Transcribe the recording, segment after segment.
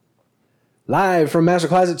Live from Master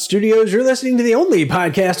Closet Studios, you're listening to the only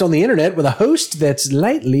podcast on the internet with a host that's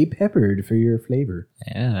lightly peppered for your flavor.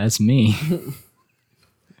 Yeah, that's me.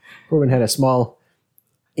 Corbin had a small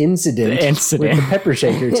incident with the pepper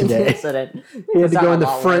shaker today. He had to go in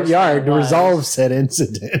the front yard to resolve said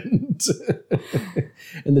incident.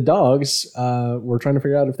 And the dogs were trying to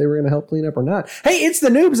figure out if they were going to help clean up or not. Hey, it's the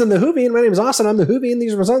Noobs and the Whovian. My name is Austin. I'm the Whovian.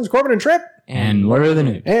 These are my sons, Corbin and Trip. And we're the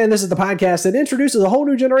Noobs. And this is the podcast that introduces a whole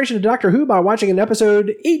new generation of Doctor Who by watching an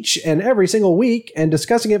episode each and every single week and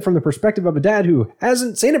discussing it from the perspective of a dad who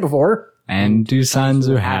hasn't seen it before. And two sons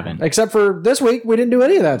who haven't. Except for this week, we didn't do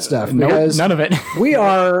any of that stuff. Nope, none of it. We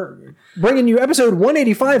are bringing you episode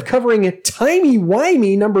 185 covering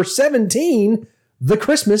Timey-Wimey number 17, The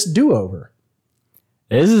Christmas Do-Over.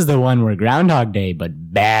 This is the one where Groundhog Day,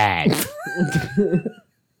 but bad.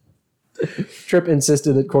 Tripp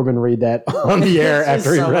insisted that Corbin read that on the air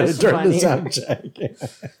after he read it during the sound check.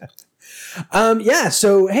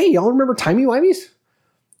 So, hey, y'all remember Timey-Wimeys?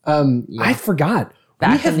 I forgot.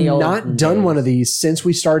 We have not done one of these since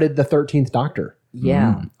we started the 13th Doctor.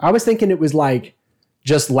 Yeah. I was thinking it was like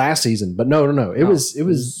just last season, but no. It was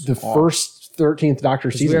the first 13th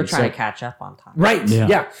Doctor season. We were trying to catch up on time. Right.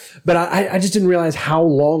 Yeah. But I just didn't realize how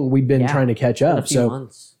long we'd been trying to catch up. A few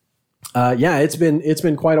months. It's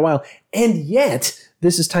been quite a while. And yet,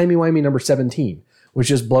 this is Timey-Wimey number 17, which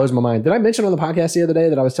just blows my mind. Did I mention on the podcast the other day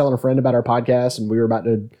that I was telling a friend about our podcast and we were about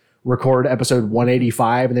to record episode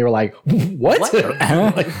 185 and they were like, what?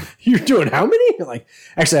 Like, you're doing how many? Like,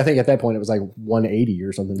 actually, I think at that point it was like 180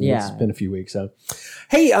 or something. Yeah. It's been a few weeks. So,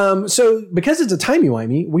 hey, so because it's a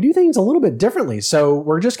Timey-Wimey, we do things a little bit differently. So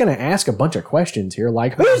we're just going to ask a bunch of questions here.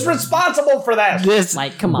 Like, who's responsible for that? This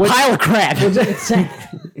come on. pile of crap.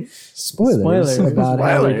 Spoilers about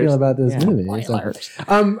how we feel about this movie. Spoilers.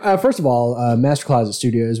 So, first of all, Master Closet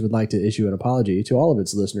Studios would like to issue an apology to all of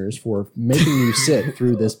its listeners for making you sit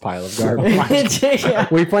through this pile of garbage.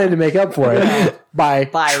 We plan to make up for it by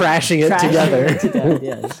trashing it together.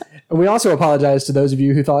 And we also apologize to those of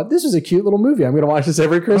you who thought this was a cute little movie. I'm going to watch this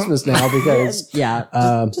every Christmas now because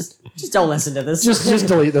just don't listen to this. Just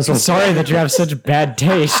delete this one. Sorry that you have such bad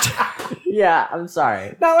taste. Yeah, I'm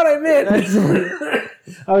sorry. Not what I meant.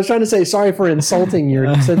 I was trying to say sorry for insulting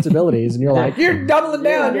your sensibilities, and you're like, you're doubling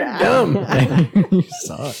down. You're dumb. You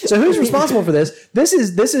suck. So who's responsible for this? This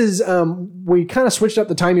is we kind of switched up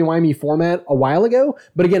the Timey-Wimey format a while ago,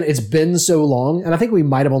 but again, it's been so long, and I think we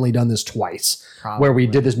might have only done this twice, where we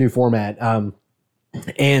did this new format.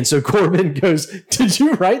 And so Corbin goes, did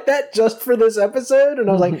you write that just for this episode? And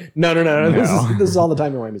I was like, no. This is all the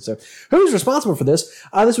Timey-Wimey. So who's responsible for this?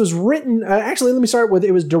 This was written, actually, let me start with,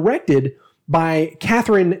 it was directed by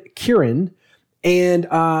Catherine Kieran. And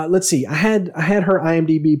let's see, I had her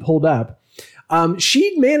IMDb pulled up.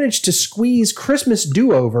 She'd managed to squeeze Christmas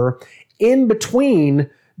Do-Over in between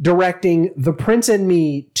directing The Prince and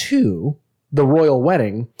Me 2, The Royal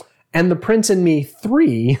Wedding, and The Prince and Me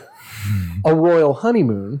 3, A Royal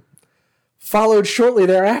Honeymoon, followed shortly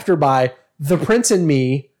thereafter by The Prince and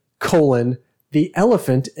Me, The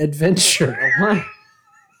Elephant Adventure.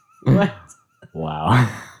 What? Wow.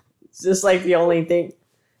 It's just like the only thing.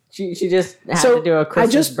 She just had to do a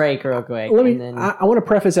Christmas break real quick. I want to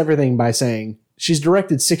preface everything by saying she's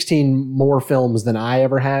directed 16 more films than I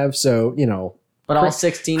ever have, so, you know. But all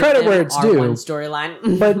 16 credit of them where it's are due. one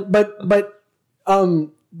storyline. but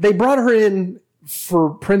they brought her in for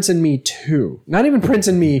Prince and Me 2. Not even Prince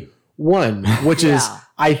and Me 1, which is,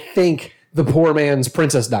 I think, the poor man's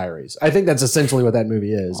Princess Diaries. I think that's essentially what that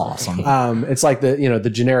movie is. Awesome. It's like the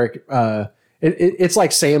generic, it's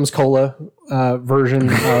like Sam's Cola version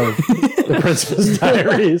of the Princess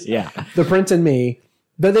Diaries. Yeah. The Prince and Me.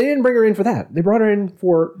 But they didn't bring her in for that. They brought her in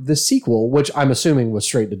for the sequel, which I'm assuming was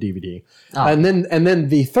straight to DVD. Oh. And then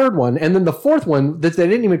the third one, and then the fourth one that they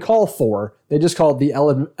didn't even call 4. They just called The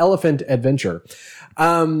Elephant Adventure.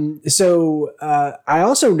 So I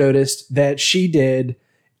also noticed that she did,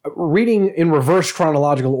 reading in reverse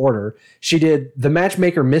chronological order, she did The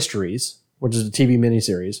Matchmaker Mysteries, which is a TV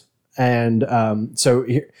miniseries. And so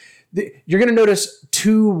you're going to notice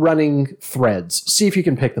 2 running threads. See if you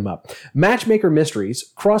can pick them up. Matchmaker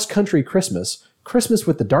Mysteries, Cross Country Christmas, Christmas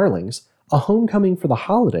with the Darlings, A Homecoming for the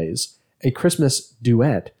Holidays, A Christmas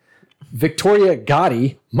Duet, Victoria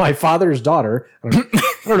Gotti, My Father's Daughter. I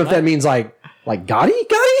don't know if that means like Gotti?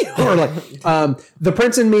 Or like The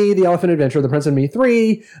Prince and Me, The Elephant Adventure, The Prince and Me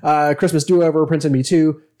 3, Christmas Do-Over, Prince and Me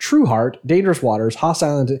 2, True Heart, Dangerous Waters,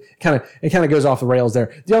 Hostile. It kind of goes off the rails there.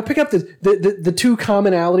 Do y'all pick up the two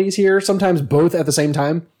commonalities here? Sometimes both at the same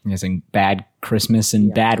time. You're saying bad Christmas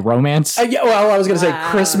and bad romance. Yeah, well, I was going to say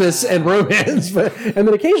Christmas and romance, and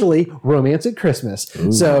then occasionally romance at Christmas.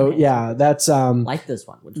 Ooh. So yeah, that's like this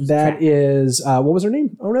one. Which was that is what was her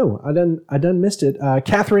name? Oh no, I done missed it.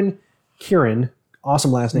 Catherine Kieran,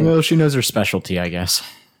 awesome last name. Well, she knows her specialty, I guess.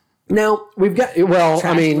 Now we've got trash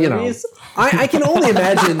movies. I can only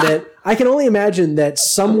imagine that. I can only imagine that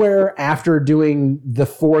somewhere after doing the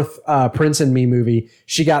fourth Prince and Me movie,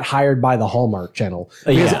 she got hired by the Hallmark Channel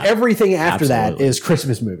because everything after that is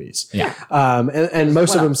Christmas movies. Yeah, and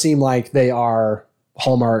most of them seem like they are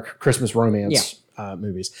Hallmark Christmas romance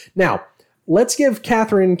movies. Now, let's give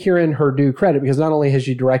Catherine Kieran her due credit because not only has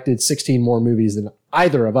she directed 16 more movies than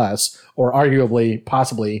either of us, or arguably,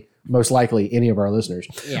 possibly, most likely any of our listeners.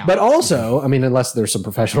 Yeah. But also, I mean, unless there's some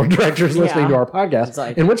professional directors listening to our podcast,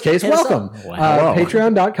 like, in which case, welcome.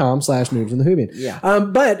 Patreon.com/Noobs in the Whovian. Yeah.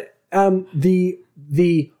 But the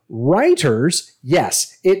writers,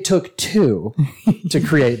 yes, it took two to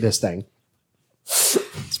create this thing.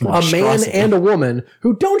 A man and a woman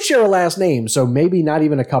who don't share a last name, so maybe not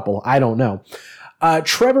even a couple. I don't know.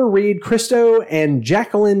 Trevor Reed Christo and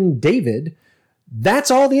Jacqueline David.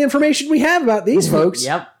 That's all the information we have about these folks.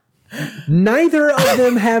 Yep. Neither of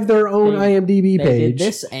them have their own IMDb page. They did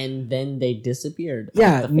this and then they disappeared.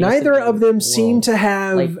 Yeah, neither of them seem to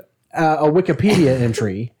have a Wikipedia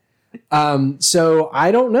entry. So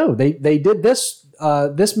I don't know. They did this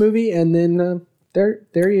movie and then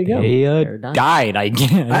there you go. They died, I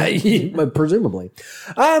guess. Presumably.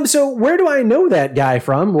 So where do I know that guy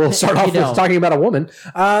from? We'll start off with talking about a woman.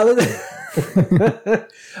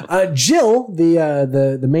 Jill,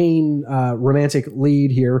 the main romantic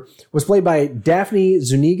lead here, was played by Daphne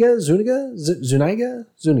Zuniga, Zimbabwe.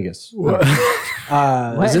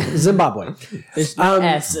 There's no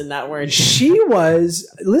S in that word. She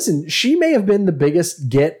may have been the biggest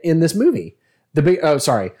get in this movie.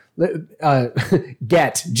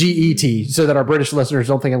 Get, G-E-T, so that our British listeners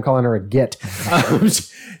don't think I'm calling her a git.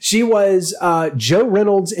 She was Joe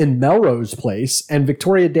Reynolds in Melrose Place and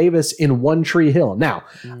Victoria Davis in One Tree Hill. Now,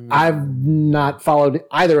 I've not followed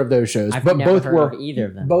either of those shows, but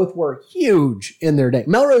both were huge in their day.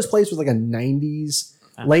 Melrose Place was like a 90s,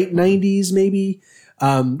 late 90s maybe.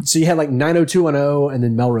 So you had like 90210 and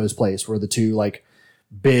then Melrose Place were the two like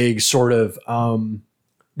big sort of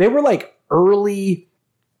they were like early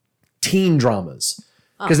teen dramas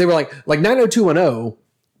because they were like 90210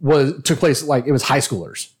 took place like it was high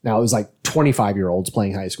schoolers. Now it was like 25-year-olds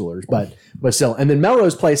playing high schoolers, but still. And then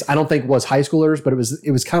Melrose Place I don't think was high schoolers, but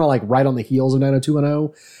it was kind of like right on the heels of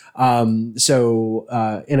 90210.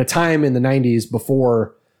 So in a time in the 90s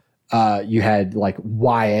before you had like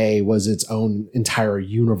YA was its own entire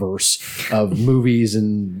universe of movies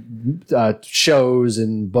and shows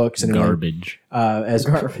and books and garbage.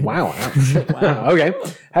 Garbage. Wow. Okay.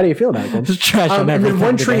 How do you feel about it? Just trash and then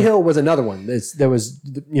One Tree Hill was another one. There was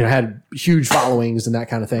had huge followings and that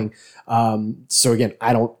kind of thing. So again,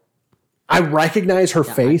 I recognize her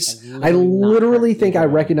face. I literally think I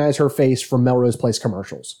recognize her face from Melrose Place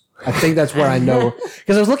commercials. I think that's where I know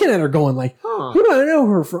because I was looking at her going like, who do I know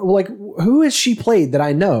her from? Like, who has she played that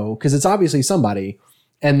I know? Because it's obviously somebody.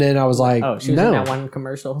 And then I was like, she was in that one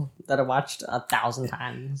commercial that I watched 1,000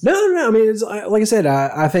 times. No. I mean, it's like I said,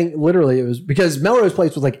 I think literally it was because Melrose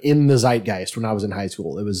Place was like in the zeitgeist when I was in high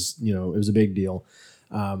school. It was, it was a big deal.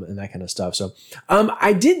 And that kind of stuff. So,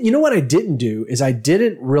 I did, what I didn't do is I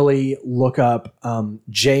didn't really look up,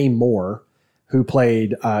 Jay Moore, who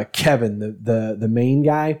played, Kevin, the main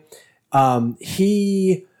guy.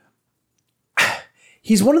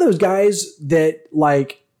 He's one of those guys that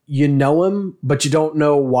like, you know him, but you don't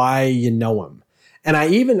know why you know him. And I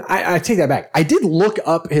take that back. I did look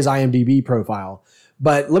up his IMDb profile,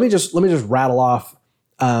 but let me just rattle off,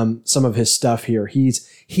 some of his stuff here.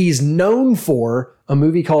 He's known for a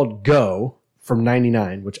movie called Go from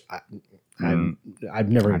 '99, which I've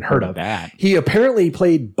never even heard of. That. He apparently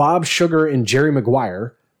played Bob Sugar in Jerry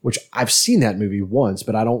Maguire, which I've seen that movie once,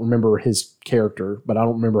 but I don't remember his character, but I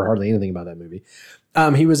don't remember hardly anything about that movie.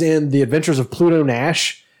 He was in The Adventures of Pluto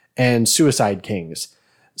Nash and Suicide Kings.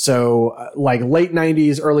 So like late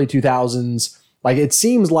 90s, early 2000s, like it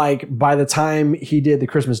seems like by the time he did The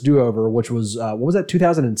Christmas Do-Over, which was,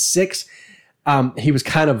 2006, he was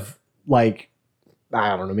kind of like,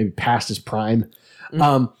 I don't know, maybe past his prime.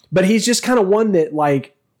 But he's just kind of one that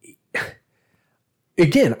like,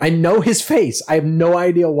 again, I know his face. I have no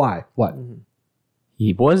idea why. What?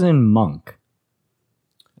 He was in Monk.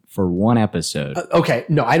 for one episode. Okay,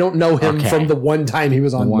 no, I don't know him from the one time he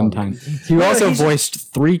was on. One time. He also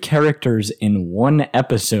voiced 3 characters in one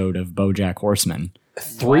episode of BoJack Horseman.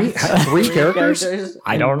 Three characters?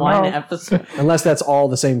 I don't know. One episode. Unless that's all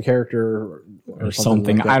the same character or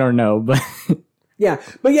something. Like I don't know, but yeah,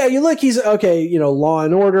 but yeah, you look. He's okay. You know, Law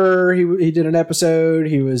and Order. He did an episode.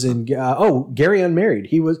 He was in Gary Unmarried.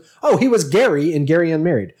 He was Gary in Gary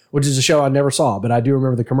Unmarried, which is a show I never saw, but I do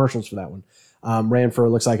remember the commercials for that one. Ran for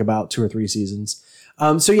looks like about 2 or 3 seasons.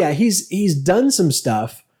 So yeah, he's done some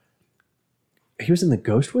stuff. He was in The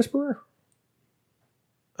Ghost Whisperer.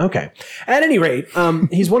 Okay. At any rate,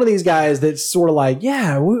 he's one of these guys that's sort of like,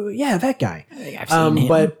 yeah, that guy. I think I've seen him.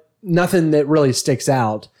 But nothing that really sticks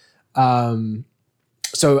out.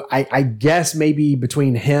 So I guess maybe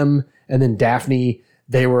between him and then Daphne,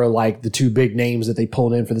 they were like the 2 big names that they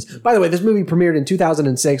pulled in for this. By the way, this movie premiered in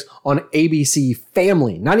 2006 on ABC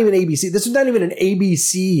Family. Not even ABC. This was not even an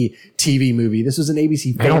ABC TV movie. This was an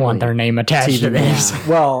ABC Family. They don't want their name attached to this.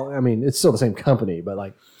 Well, I mean, it's still the same company, but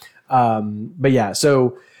like, but yeah,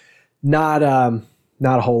 so not a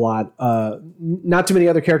whole lot. Not too many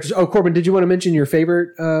other characters. Oh, Corbin, did you want to mention your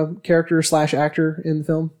favorite character / actor in the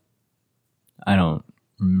film? I don't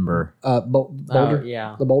remember. Boulder?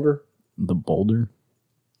 Yeah. The Boulder? The Boulder?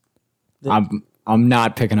 I'm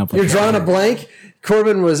not picking up. You're drawing a blank?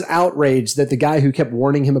 Corbin was outraged that the guy who kept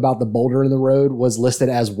warning him about the boulder in the road was listed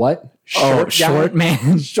as what? Short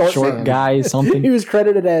man. Short man. Guy, something. He was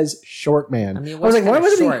credited as Short Man. I mean, I was like, why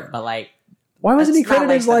wasn't but like, why wasn't he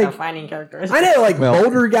credited as like finding characters? I know, like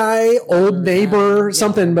Boulder guy, old neighbor,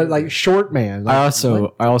 something, but like Short Man. Like,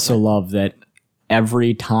 I also love that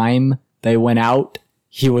every time they went out,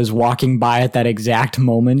 he was walking by at that exact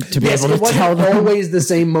moment to be able to tell them. It wasn't always the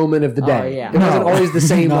same moment of the day. Yeah. It wasn't always the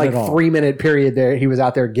same like 3-minute period there. He was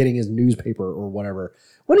out there getting his newspaper or whatever.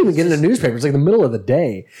 Wasn't even getting a newspaper. It's like the middle of the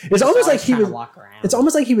day. It's almost like he was. It's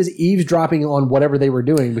almost like he was eavesdropping on whatever they were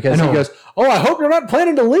doing because he goes, "Oh, I hope you're not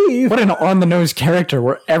planning to leave." What an on-the-nose character!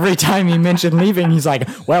 Where every time he mentioned leaving, he's like,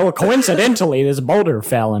 "Well, coincidentally, this boulder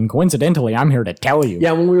fell, and coincidentally, I'm here to tell you."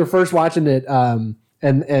 Yeah, when we were first watching it,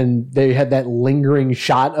 and they had that lingering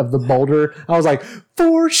shot of the boulder, I was like,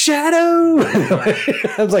 foreshadow.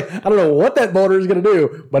 I was like, I don't know what that boulder is going to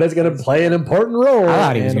do, but it's going to play an important role. I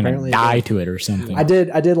thought he was going to die to it or something. I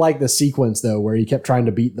did like the sequence though, where he kept trying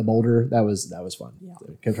to beat the boulder. That was fun. Yeah.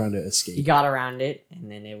 He kept trying to escape. He got around it, and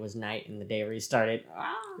then it was night, and the day restarted.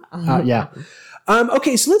 Yeah.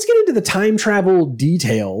 Okay, so let's get into the time travel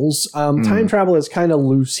details. Time travel is kind of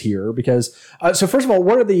loose here because, so first of all,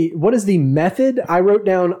 what is the method? I wrote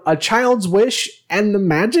down A Child's Wish and the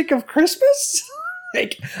Magic of Christmas.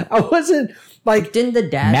 Like, I wasn't like, didn't the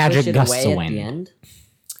dad magic wish it away at the end?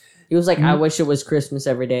 He was like, I wish it was Christmas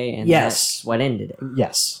every day, and that's what ended it.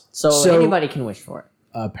 Yes. So anybody can wish for it.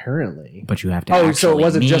 Apparently, but you have to. So it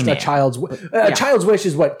wasn't just a child's wish. A child's wish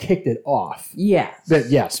is what kicked it off. Yeah,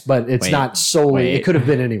 but it's not solely. It could have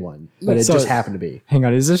been anyone, but it just happened to be. Hang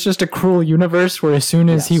on, is this just a cruel universe where as soon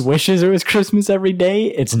as he wishes it was Christmas every day,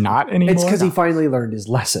 it's not anymore? It's because he finally learned his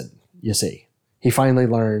lesson. You see, he finally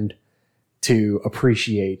learned to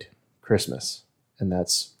appreciate Christmas, and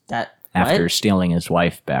that's that. After stealing his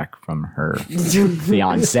wife back from her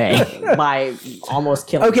fiance by almost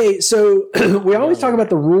killing. Okay, so we always talk about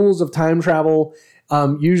the rules of time travel.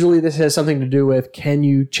 Usually this has something to do with can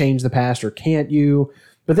you change the past or can't you?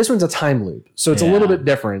 But this one's a time loop, so it's a little bit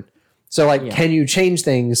different. So like, can you change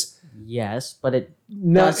things? Yes, but it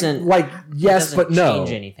doesn't. Like yes, but no.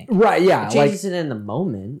 Change anything. Right? Yeah. It changes it in the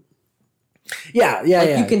moment. Yeah.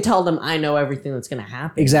 You can tell them, I know everything that's going to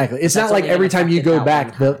happen. Exactly. It's not like every time you go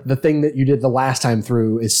back, the thing that you did the last time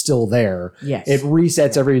through is still there. Yes. It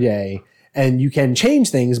resets every day, and you can change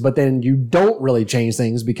things, but then you don't really change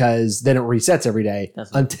things because then it resets every day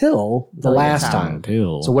until the last time.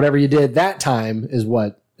 So whatever you did that time is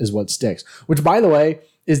what sticks. Which, by the way,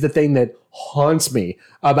 is the thing that haunts me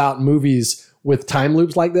about movies with time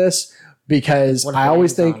loops like this. Because I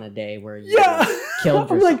always think on a day where you killed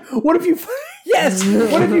yourself. I'm like, what if you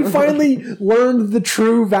what if you finally learned the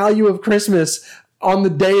true value of Christmas on the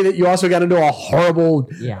day that you also got into a horrible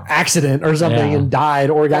accident or something and died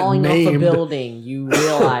or got named? Falling off a building, you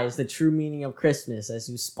realize the true meaning of Christmas as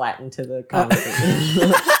you splat into the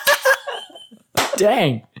concrete.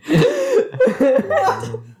 Dang.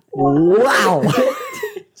 Wow.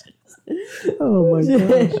 Oh my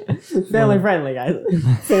gosh. Family friendly, guys.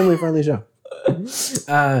 Family friendly show.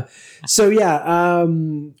 So yeah,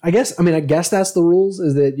 I guess that's the rules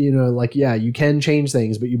is that, you can change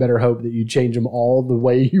things, but you better hope that you change them all the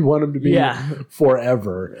way you want them to be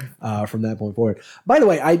forever from that point forward. By the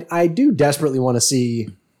way, I do desperately want to see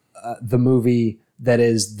the movie that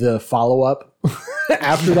is the follow-up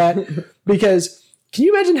after that. Because can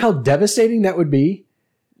you imagine how devastating that would be?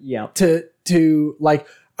 Yeah. To like,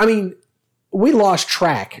 I mean, we lost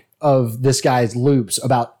track of this guy's loops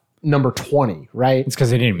about number 20, right? It's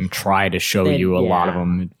because they didn't even try to show you a lot of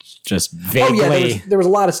them. It's just vaguely. Oh, yeah, there was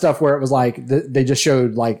a lot of stuff where it was like they just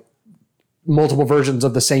showed like multiple versions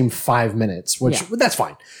of the same 5 minutes, which that's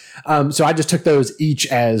fine. So I just took those each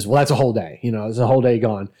as, well, that's a whole day. It's a whole day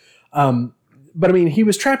gone. But I mean, he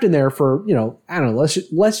was trapped in there for, I don't know.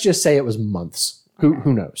 Let's just say it was months.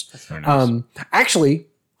 Who knows? That's very nice. Actually,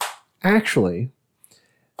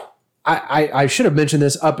 I should have mentioned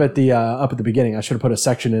this up at the beginning. I should have put a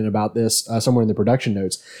section in about this somewhere in the production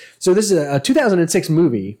notes. So this is a 2006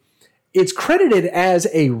 movie. It's credited as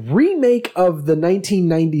a remake of the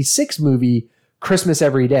 1996 movie Christmas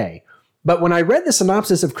Every Day. But when I read the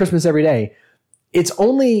synopsis of Christmas Every Day, it's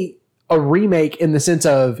only a remake in the sense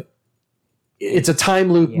of it's a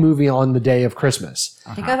time loop movie on the day of Christmas.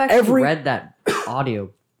 I think I've actually read that audio.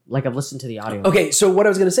 Like I've listened to the audio. Okay, so what I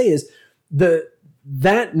was going to say is that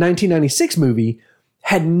 1996 movie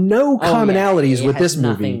had no commonalities with this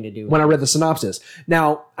movie when I read the synopsis.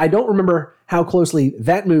 Now, I don't remember how closely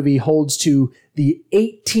that movie holds to the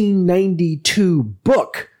 1892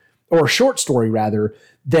 book, or short story rather,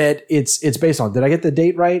 that it's based on. Did I get the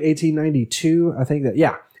date right? 1892? I think that,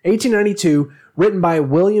 1892, written by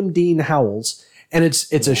William Dean Howells. And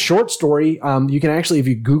it's a short story. You can actually, if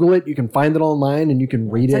you Google it, you can find it online and you can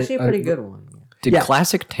read it. It's actually a pretty good one. Did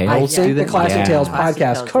Classic Tales do that? The Classic Tales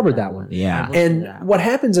podcast covered that one. Yeah. And what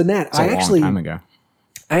happens in that, I actually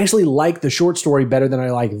like the short story better than I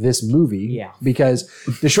like this movie. Yeah. Because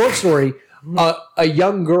the short story, a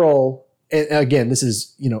young girl, again, this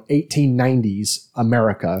is, 1890s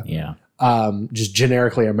America. Yeah. Just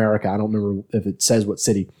generically America. I don't remember if it says what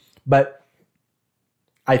city. But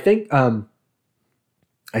I think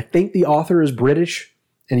the author is British.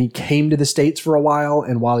 And he came to the States for a while,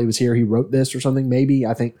 and while he was here, he wrote this or something, maybe,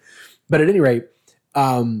 I think. But at any rate,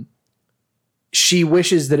 she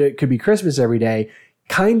wishes that it could be Christmas every day,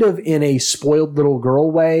 kind of in a spoiled little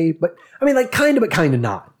girl way. But, I mean, like, kind of, but kind of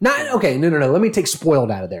not. Okay, no. Let me take spoiled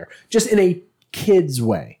out of there. Just in a kid's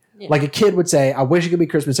way. Yeah. Like a kid would say, I wish it could be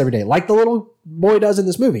Christmas every day, like the little boy does in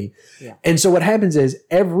this movie. Yeah. And so what happens is,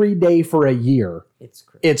 every day for a year,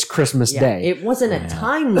 it's Christmas Day. It wasn't a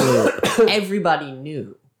time loop. Everybody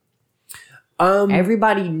knew.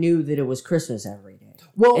 Everybody knew that it was Christmas every day.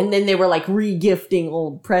 Well, and then they were like re-gifting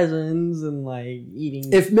old presents and like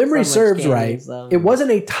eating. If memory serves right, it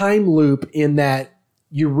wasn't a time loop in that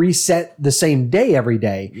you reset the same day every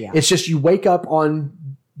day. Yeah. It's just you wake up on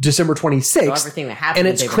December 26th, so everything that happened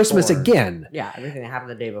and it's Christmas again. Yeah, everything that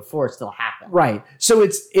happened the day before still happened. Right. So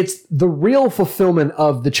it's the real fulfillment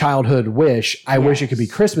of the childhood wish. I wish it could be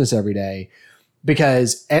Christmas every day.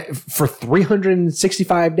 Because for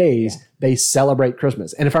 365 days, they celebrate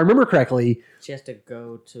Christmas. And if I remember correctly... She has to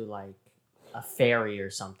go to like a ferry or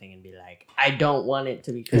something and be like, I don't want it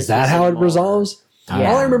to be Christmas Is that how anymore. It resolves? Yeah.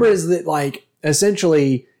 All I remember is that like,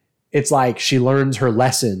 essentially, it's like she learns her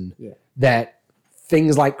lesson that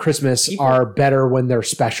things like Christmas are better when they're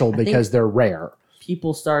special because they're rare.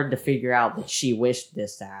 People started to figure out that she wished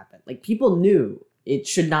this to happen. Like people knew it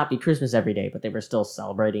should not be Christmas every day, but they were still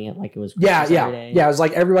celebrating it like it was Christmas every day. Yeah, it was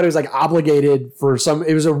like everybody was like obligated for some...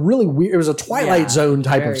 It was a really weird... It was a Twilight Zone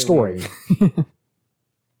type of story.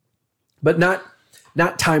 But not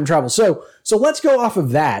time travel. So let's go off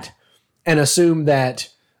of that and assume that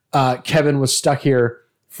Kevin was stuck here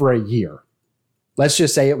for a year. Let's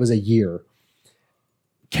just say it was a year.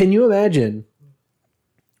 Can you imagine,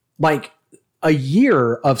 like, a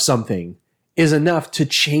year of something is enough to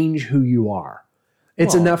change who you are?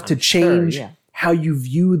 It's enough to change how you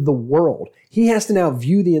view the world. He has to now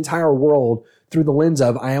view the entire world through the lens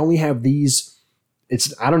of, I only have these.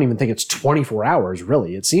 I don't even think it's 24 hours,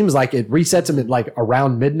 really. It seems like it resets him at like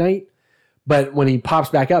around midnight. But when he pops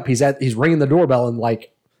back up, he's ringing the doorbell and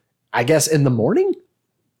like, I guess in the morning?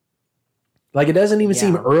 Like it doesn't even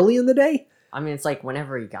seem early in the day. I mean, it's like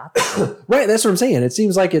whenever he got there. Right, that's what I'm saying. It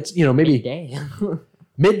seems like it's, maybe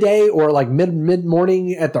midday or like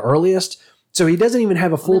mid-morning at the earliest. So he doesn't even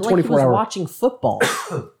have a full 24 hour. He was watching football.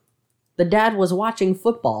 The dad was watching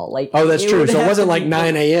football. Like, oh, that's true. So it wasn't like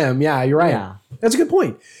 9 a.m. Yeah, you're right. Yeah. That's a good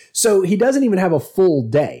point. So he doesn't even have a full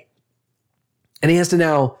day. And he has to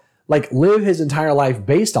now like live his entire life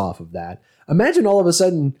based off of that. Imagine all of a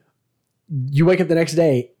sudden you wake up the next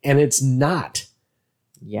day and it's not.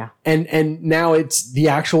 Yeah. And now it's the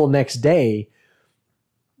actual next day.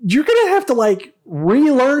 You're going to have to like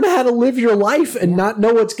relearn how to live your life and not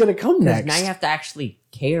know what's going to come next. Now you have to actually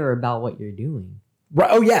care about what you're doing. Right.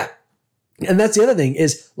 Oh yeah. And that's the other thing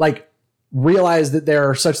is like realize that there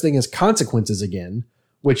are such thing as consequences again,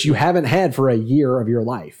 which you haven't had for a year of your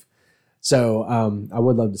life. So I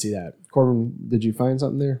would love to see that. Corbin, did you find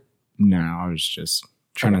something there? No, I was just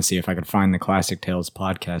trying to see if I could find the Classic Tales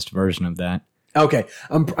podcast version of that. Okay,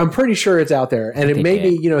 I'm pretty sure it's out there, and it may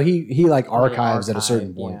be he like archives at a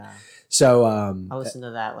certain point. Yeah. So I listened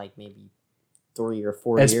to that like maybe 3 or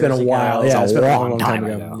 4 it's years been a ago. while. Yeah, it's been a long time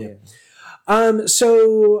ago. Yeah.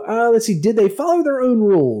 So let's see. Did they follow their own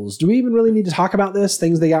rules? Do we even really need to talk about this?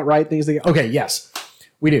 Things they got right, things they got. Okay, yes,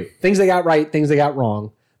 we do. Things they got right, things they got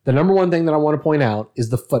wrong. The number one thing that I want to point out is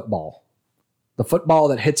the football. The football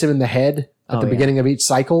that hits him in the head at the beginning of each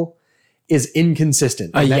cycle is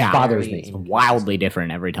inconsistent. And that bothers me. It's wildly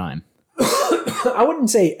different every time. I wouldn't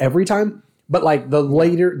say every time, but like the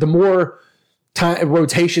more time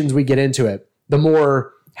rotations we get into it, the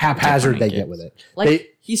more haphazard they get with it.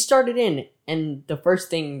 Like he started in, and the first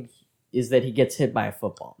thing is that he gets hit by a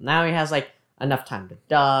football. Now he has like enough time to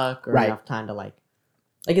duck or enough time to like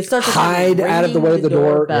it starts with hide out of the way of the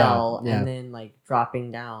door bell and then like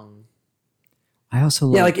dropping down. I also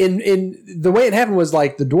like in the way it happened was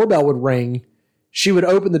like the doorbell would ring, she would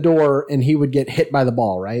open the door and he would get hit by the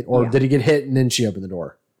ball, right? Or did he get hit and then she opened the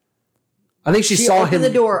door? I think she saw him open the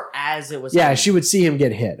door as it was. Yeah, she would see him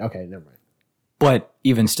get hit. Okay, never mind. But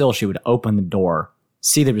even still, she would open the door,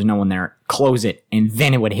 see there was no one there, close it, and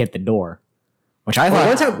then it would hit the door. Which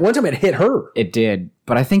I thought one time it hit her. It did,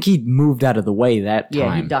 but I think he moved out of the way that time.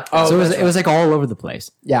 Yeah, he ducked. So it was like all over the place.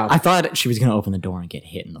 Yeah, I thought she was going to open the door and get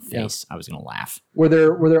hit in the face. I was going to laugh. Were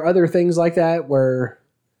there other things like that where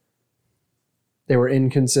they were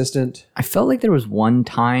inconsistent? I felt like there was one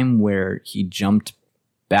time where he jumped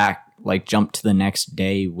to the next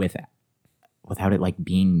day without it like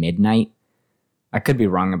being midnight. I could be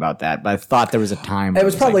wrong about that, but I thought there was a time. It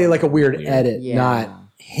was probably like a weird edit, not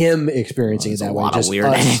him experiencing it that way. Just weird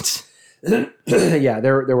edits. Yeah,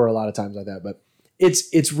 there were a lot of times like that, but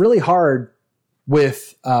it's really hard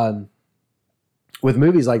with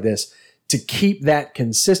movies like this to keep that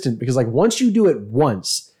consistent because like once you do it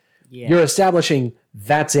once, you're establishing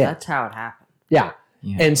that's it. That's how it happened. Yeah.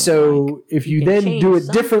 And so if you then do it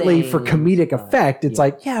differently for comedic effect, it's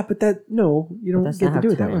like, but you don't get to do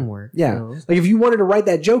it that way. Like if you wanted to write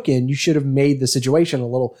that joke in, you should have made the situation a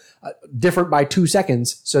little different by 2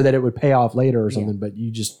 seconds so that it would pay off later or something. But you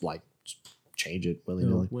just like change it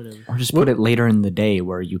willy-nilly. Or just put it later in the day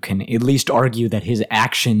where you can at least argue that his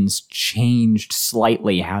actions changed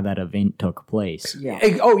slightly how that event took place. Yeah.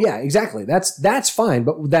 Oh yeah, exactly. That's fine.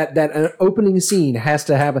 But that opening scene has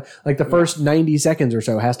to have like the first 90 seconds or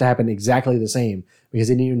so has to happen exactly the same because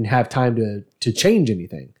he didn't even have time to change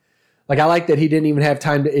anything. Like I like that he didn't even have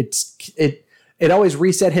time to it always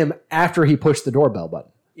reset him after he pushed the doorbell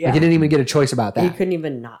button. Yeah. Like he didn't even get a choice about that. He couldn't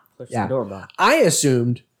even not push the doorbell. I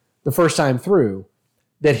assumed the first time through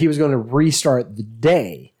that he was going to restart the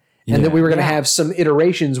day and that we were going to have some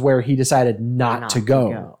iterations where he decided not to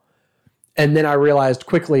go. And then I realized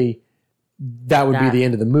quickly that would be the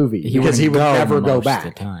end of the movie because he would never go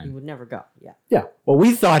back. He would never go. Yeah. Yeah. Well,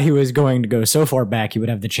 we thought he was going to go so far back he would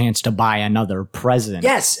have the chance to buy another present.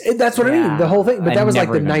 Yes, that's what I mean. The whole thing. But that was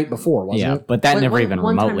like the night before, wasn't it? But that never even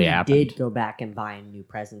remotely happened. He did go back and buy new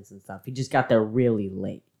presents and stuff. He just got there really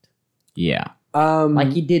late. Yeah.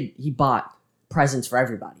 Like he bought presents for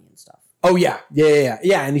everybody and stuff. Oh yeah.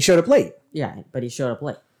 And he showed up late. Yeah, but he showed up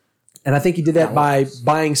late. And I think he did that by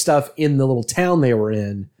buying stuff in the little town they were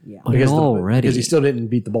in. Yeah. Because he still didn't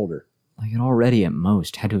beat the boulder. Like it already at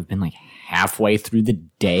most had to have been like halfway through the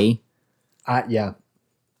day. Yeah.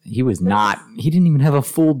 He didn't even have a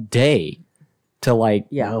full day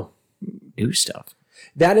to do stuff.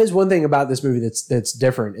 That is one thing about this movie that's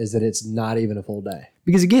different is that it's not even a full day.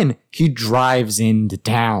 Because again, he drives into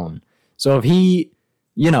town. So if he,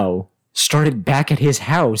 started back at his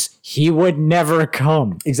house, he would never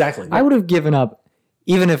come. Exactly. I would have given up,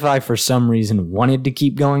 even if I for some reason wanted to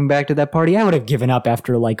keep going back to that party, I would have given up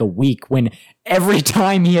after like a week when every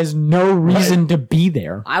time he has no reason to be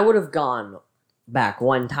there. I would have gone back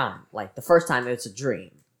one time. Like the first time it's a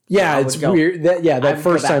dream. Yeah, it's weird. That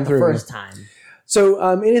first time through. First time. So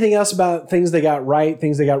anything else about things they got right,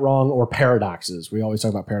 things they got wrong, or paradoxes? We always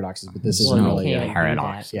talk about paradoxes, but this isn't really a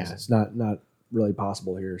paradox. Yeah, it's not really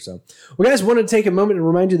possible here. So, well, guys, wanted to take a moment to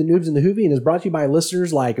remind you that Noobs in the Whovian is brought to you by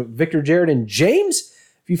listeners like Victor, Jared, and James.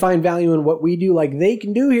 If you find value in what we do like they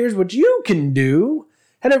can do, here's what you can do.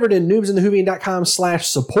 Head over to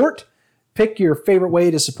noobsinthewhovian.com/support. Pick your favorite way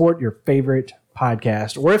to support your favorite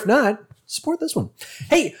podcast, or if not, support this one.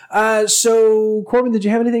 Hey, so Corbin, did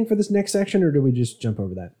you have anything for this next section, or did we just jump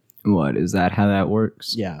over that? What, is that how that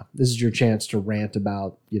works? Yeah, this is your chance to rant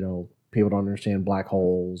about, people don't understand black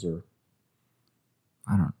holes or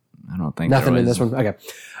I don't think nothing there in was- this one.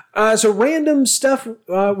 Okay. So random stuff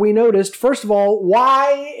we noticed. First of all,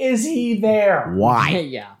 why is he there? Why?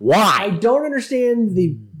 yeah. I Why? don't understand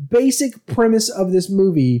the basic premise of this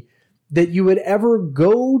movie that you would ever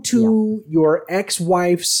go to your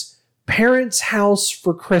ex-wife's parents' house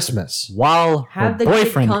for Christmas. While her Have the kid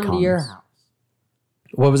boyfriend come comes. to your house.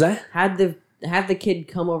 What was that? Have the kid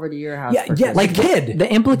come over to your house. Yeah, for yeah, Christmas. like kid.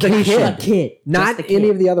 The implication, The kid, Not just the any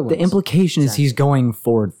kid. of the other ones. the implication is he's going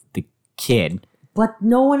for the kid. But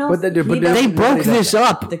no one else. But they- but he they- They doesn't- broke does this that.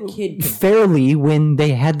 up The kid. fairly when they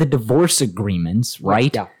had the divorce agreements,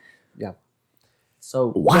 right? Yeah.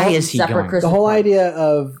 So Why no is he separate going? The Christmas whole parties. idea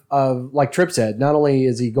of like Tripp said, not only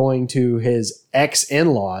is he going to his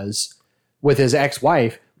ex-in-laws with his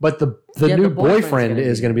ex-wife, but the Yeah, new the boyfriend's boyfriend gonna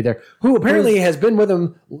is be going to be there, who apparently has been with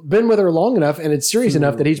her long enough, and it's serious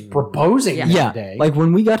enough that he's proposing Yeah. that Yeah, day. like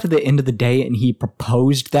when we got to the end of the day and he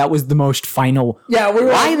proposed, that was the most final. yeah, we were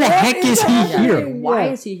Why like, the what heck is he Yeah, here? happening? Why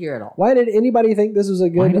Yeah. is he here at all? Why did anybody think this was a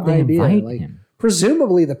Why good did they idea? invite Like, him?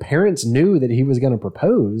 presumably the parents knew that he was going to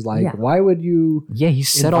propose. Like, Yeah. why would you? Yeah, he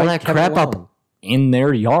set all invite that Kevin crap along? up in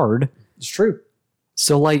their yard. It's true.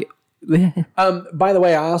 So like, By the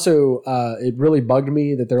way, I also it really bugged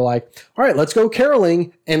me that they're like, all right, let's go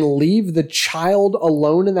caroling and leave the child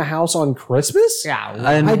alone in the house on Christmas. Yeah.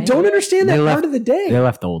 And- I don't understand that They part left- of the day. they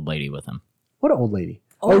left the old lady with him. What old lady?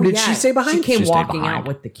 Oh, did she stay behind? She came She stayed walking behind. out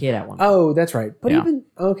with the kid at one. Oh, that's right. But Yeah. even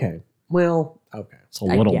okay. Well, okay. It's a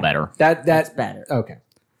little yeah. better. That's That better. okay.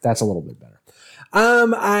 That's a little bit better.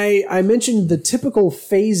 I mentioned the typical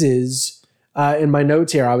phases in my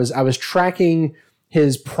notes here. I was tracking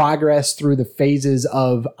his progress through the phases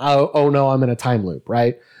of oh no, I'm in a time loop,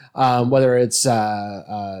 right? Whether it's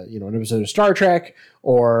an episode of Star Trek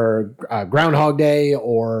or Groundhog Day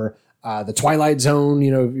or the Twilight Zone.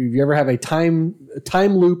 You know, if you ever have a time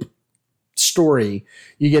loop story,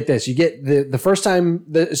 you get this. You get the first time.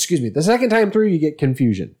 The second time through, you get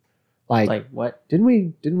confusion. Like what? Didn't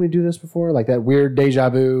we do this before? Like that weird deja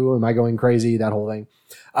vu. Am I going crazy? That whole thing.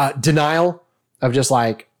 Denial of just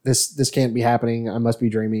like this can't be happening. I must be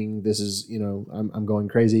dreaming. This is I'm going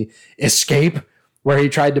crazy. Escape, where he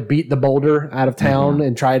tried to beat the boulder out of town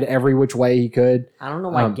and tried every which way he could. I don't know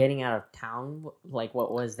why getting out of town. Like,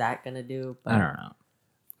 what was that gonna do? I don't know.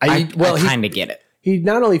 I I kind of get it. he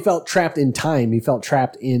not only felt trapped in time, he felt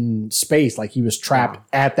trapped in space. Like he was trapped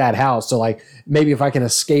at that house. So like maybe if I can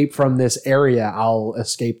escape from this area, I'll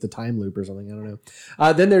escape the time loop or something. I don't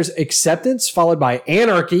know. Then there's acceptance followed by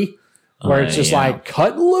anarchy, where it's just yeah. like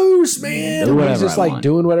cut loose, man. Do whatever He's just I like want.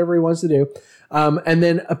 doing whatever he wants to do. And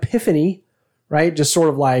then epiphany, right? Just sort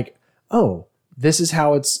of like, oh, this is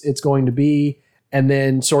how it's going to be. And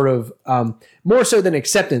then sort of more so than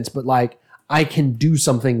acceptance, but like, I can do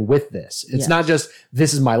something with this. It's Yes. not just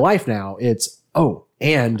this is my life now. It's and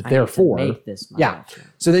I need to therefore, make this my yeah. life now.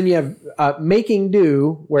 So then you have making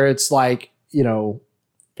do, where it's like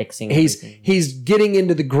Fixing. he's everything. he's getting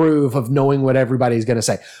into the groove of knowing what everybody's going to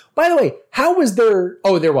say. By the way, how was there?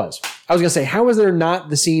 Oh, there was. I was going to say, how was there not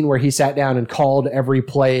the scene where he sat down and called every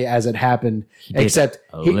play as it happened? did Except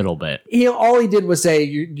a little bit. all he did was say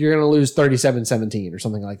you're going to lose 37-17 or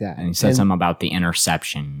something like that. And he said something about the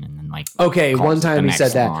interception, and then like Okay, calls one it time the he said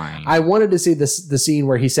next that. line. I wanted to see the scene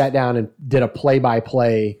where he sat down and did a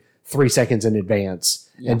play-by-play 3 seconds in advance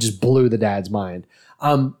and just blew the dad's mind.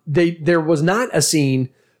 There was not a scene,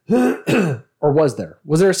 or was there?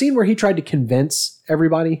 Was there a scene where he tried to convince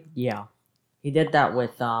everybody? Yeah, he did that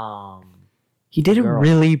with he did it girl.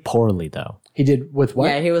 really poorly though. He did with what?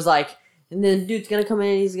 Yeah, he was like, and then dude's gonna come in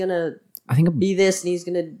and he's gonna I think be this and he's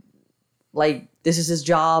gonna like this is his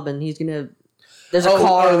job and he's gonna there's a Oh,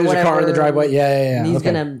 car or there's whatever, a car in the driveway. Yeah. and he's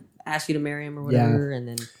Okay. gonna ask you to marry him or whatever and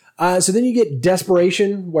then So then you get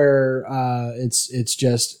desperation, where it's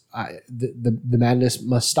just the madness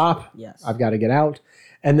must stop. yes I've got to get out.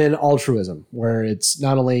 And then altruism, where it's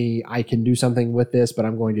not only I can do something with this, but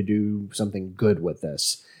I'm going to do something good with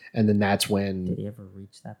this. And then that's did when he ever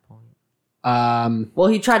reach that point? Well,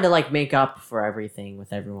 he tried to like make up for everything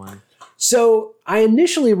with everyone. so I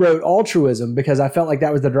initially wrote altruism because I felt like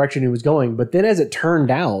that was the direction he was going. But then as it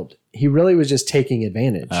turned out, he really was just taking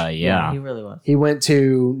advantage. yeah. he really was. He went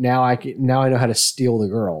to now I know how to steal the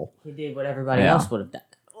girl. He did what everybody Yeah. else would have done.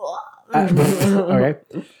 Okay.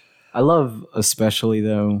 I love especially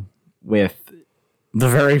though with the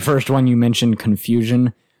very first one you mentioned,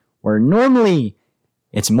 confusion, where normally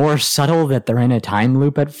it's more subtle that they're in a time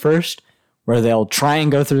loop at first, where they'll try and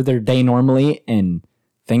go through their day normally and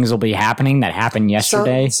things will be happening that happened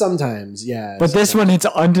yesterday. Sometimes, yeah. But this one, it's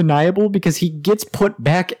undeniable because he gets put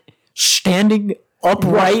back standing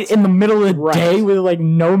upright in the middle of the day with like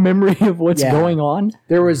no memory of what's going on.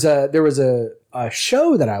 There was a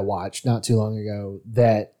show that I watched not too long ago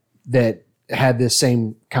that had this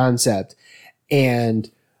same concept,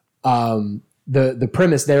 and the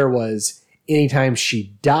premise there was anytime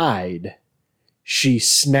she died, she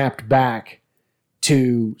snapped back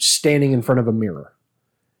to standing in front of a mirror,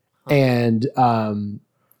 and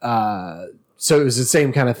so it was the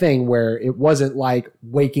same kind of thing where it wasn't like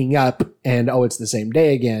waking up and, oh, it's the same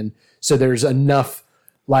day again. So there's enough,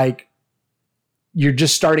 like, you're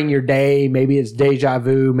just starting your day. Maybe it's deja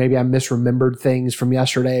vu. Maybe I misremembered things from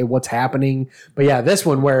yesterday. What's happening? But yeah, this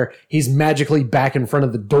one where he's magically back in front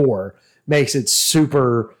of the door makes it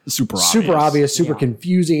super obvious, super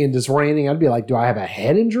confusing and disorienting. I'd be like, do I have a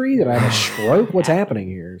head injury? Did I have a stroke? What's happening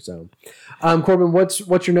here? So, Corbin, what's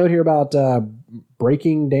your note here about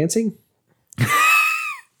breaking dancing?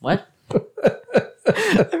 What?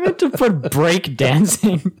 I meant to put break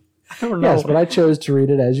dancing. I don't know. Yes, but I chose to read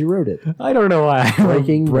it as you wrote it. I don't know why.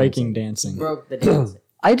 Breaking dancing. Broke the dancing.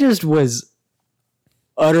 I just was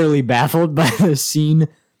utterly baffled by the scene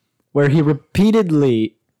where he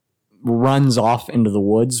repeatedly runs off into the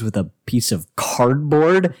woods with a piece of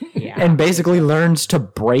cardboard and basically learns to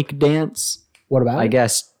break dance. What about I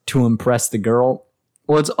guess to impress the girl.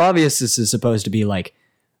 Well, it's obvious this is supposed to be like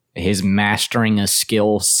his mastering a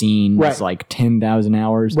skill scene is like 10,000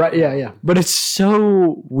 hours. Right, yeah. But it's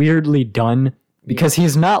so weirdly done because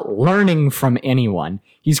he's not learning from anyone.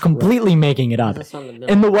 He's completely making it up.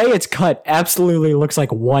 And the way it's cut absolutely looks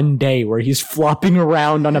like one day where he's flopping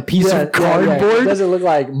around on a piece of cardboard. It doesn't look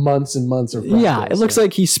like months and months of practice. Yeah, it looks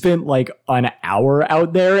like he spent like an hour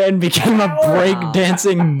out there and became a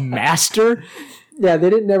breakdancing master. Yeah,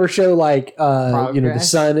 they didn't never show like the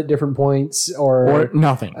sun at different points or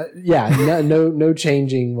nothing. No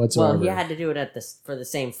changing whatsoever. Well, he had to do it for the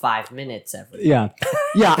same 5 minutes every. Yeah.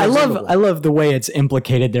 I love the way it's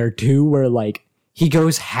implicated there too, where like he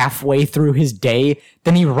goes halfway through his day,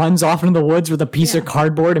 then he runs off into the woods with a piece of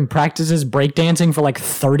cardboard and practices breakdancing for like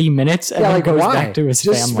 30 minutes and then goes back to his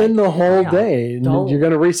family. Just spend the whole day and you're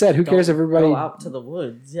going to reset. Who cares if everybody go out to the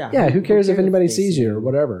woods? Yeah, who cares if anybody sees you or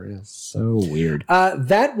whatever? Yeah. So weird.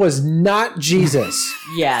 That was not Jesus.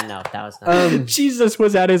 Yeah, no, that was not. Jesus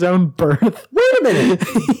was at his own birth. Wait a minute.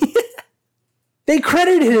 They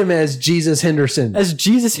credited him as Jesus Henderson.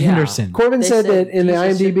 Henderson. Corbin said that in the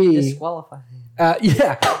IMDb. Disqualified.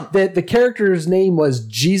 That the character's name was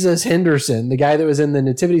Jesus Henderson, the guy that was in the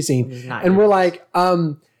nativity scene. And we're like,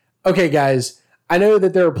 okay, guys, I know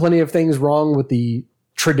that there are plenty of things wrong with the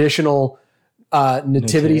traditional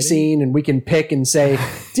nativity scene, and we can pick and say,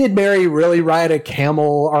 did Mary really ride a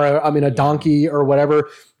camel or a donkey or whatever?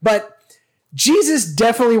 But Jesus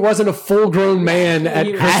definitely wasn't a full-grown man at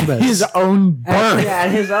Christmas. At his own birth. At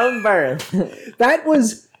his own birth. That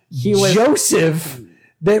was Joseph.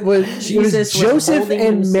 That was Jesus Joseph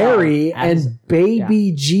and Mary and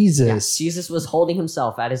baby Jesus. Yeah, Jesus was holding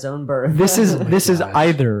himself at his own birth. This is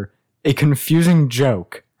either a confusing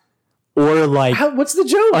joke or like what's the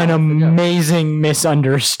joke? An amazing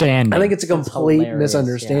misunderstanding. I think it's a complete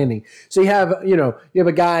misunderstanding. Yeah. So you have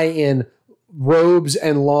a guy in robes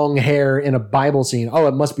and long hair in a Bible scene. Oh,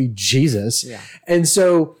 it must be Jesus. Yeah. And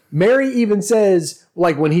so Mary even says,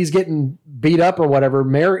 like when he's getting beat up or whatever,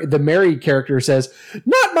 the Mary character says,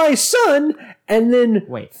 "Not my son," and then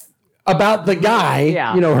about the guy,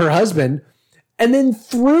 her husband, and then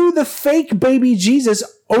threw the fake baby Jesus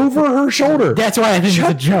over her shoulder. That's why I think it's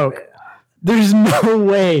a joke. There's no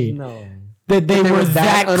way that they were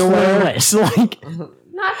that clueless. Like,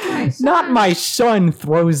 not my son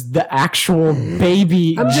throws the actual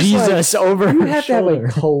baby Jesus over her shoulder. You have to have a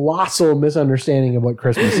colossal misunderstanding of what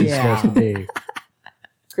Christmas is supposed to be.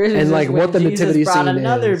 Christmas and like what the Jesus nativity brought scene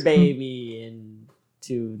another is. baby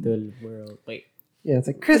into the world. Wait. Yeah, it's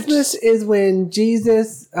like Christmas is when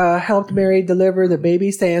Jesus helped Mary deliver the baby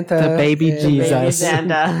Santa. The baby Jesus. Baby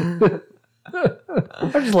Santa. I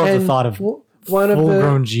just love the thought of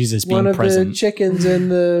full-grown Jesus being present. One of the chickens in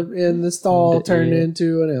the stall turned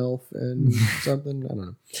into an elf and something. I don't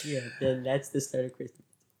know. Yeah, then that's the start of Christmas.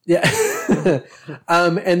 Yeah.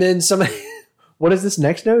 And then somebody. What is this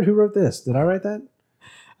next note? Who wrote this? Did I write that?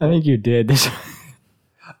 I think you did.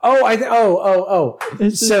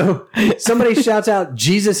 So somebody shouts out,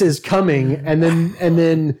 "Jesus is coming," and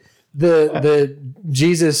then the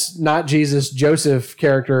Jesus, not Jesus, Joseph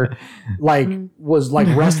character, was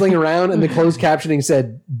wrestling around, and the closed captioning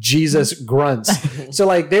said, "Jesus grunts." So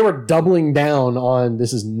they were doubling down on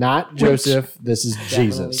this is not Joseph, this is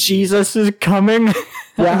Jesus. Jesus is coming.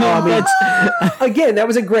 Yeah, again, that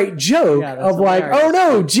was a great joke Yeah, that's of like, hilarious. oh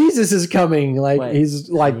no, Jesus is coming. Like Wait, he's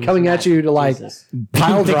like he's coming not at you to like Jesus.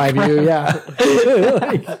 pile drive you, yeah,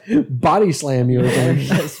 like, body slam you or something.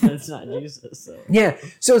 That's not Jesus. So. Yeah,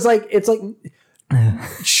 so it's like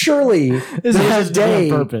surely This there has was a to have day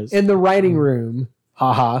purpose. in the writing room,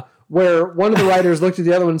 haha, where one of the writers looked at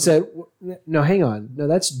the other one and said, "No, hang on, no,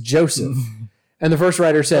 that's Joseph." And the first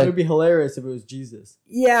writer That said, would be hilarious if it was Jesus.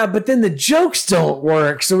 "Yeah, but then the jokes don't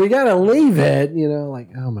work, so we got to leave it." You know, like,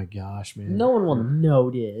 oh my gosh, man. No one will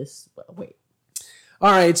notice. But wait. All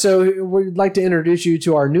right, so we'd like to introduce you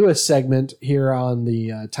to our newest segment here on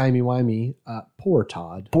the Timey Wimey, Poor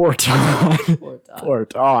Todd. Poor Todd. Poor Todd. Poor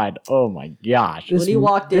Todd. Oh my gosh. This When he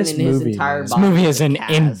walked in this and his movie, entire man. This body movie was is a an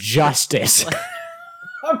cast. injustice.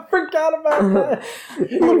 I forgot about that.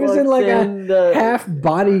 He was in like a half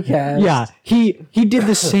body cast. Yeah, he did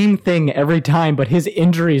the same thing every time, but his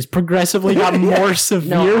injuries progressively got more severe.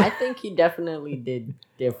 No, I think he definitely did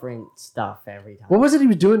different stuff every time. What was it he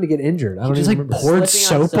was doing to get injured? I he don't just like even remember. poured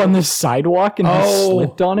Slipping on soap on soap. the sidewalk and he Oh.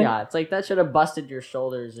 slipped on it. Yeah, it's like that should have busted your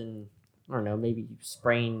shoulders and I don't know, maybe you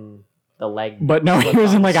sprain the leg. But no, he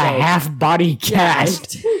was in like a So- half body Yeah,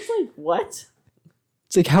 cast. it's like what?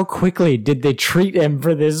 It's like how quickly did they treat him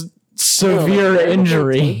for this severe Where did they take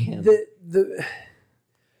injury? him?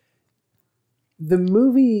 The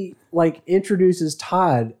movie like introduces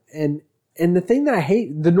Todd and the thing that I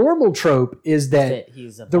hate, the normal trope is that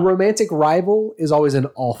He's a the butt. romantic rival is always an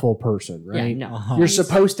awful person, right? Yeah, no. Uh-huh. You're He's-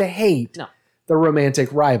 supposed to hate No. the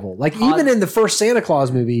romantic rival. Like Todd- even in the first Santa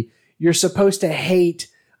Claus movie, you're supposed to hate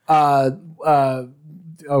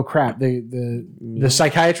oh crap, the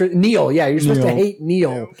psychiatrist Neil. Yeah, you're supposed to Neil. hate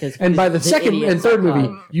Neil. 'Cause And by the he's the second idiot and third movie,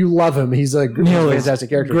 psychotic. you love him. He's a Neil is fantastic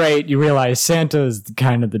character. Great, you realize Santa is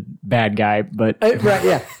kind of the bad guy, but Right,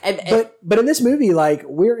 yeah. And But in this movie, like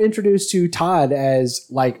we're introduced to Todd as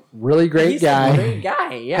like really great he's guy. a great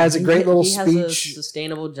guy. Yeah, Has a great little he has a speech.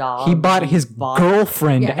 sustainable job. he bought his bought-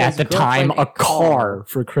 girlfriend Yeah, at his the time girlfriend a car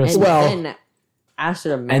for Christmas. and Well- then asked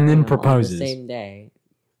her to marry and then him proposes. on the same day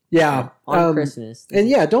Yeah, on Christmas. and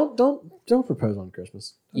yeah, don't propose on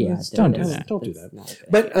Christmas. Yeah, That's- don't do that's- that. Don't do that's that. not a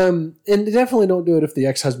good But and definitely don't do it if the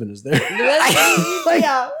ex-husband is there. idea. Like-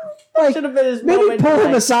 yeah, like, should have been his Maybe moment. pull him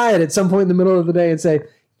like, aside at some point in the middle of the day and say, "You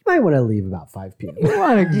might want to leave about 5 p.m." You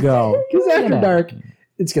want to go. Because after Yeah. dark,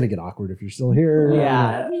 it's gonna get awkward if you're still here.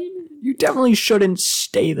 Yeah, You definitely shouldn't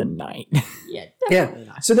stay the night. yeah, Yeah. definitely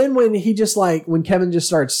not. So then when Kevin just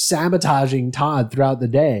starts sabotaging Todd throughout the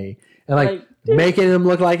day and like dude, making him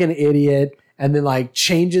look like an idiot and then like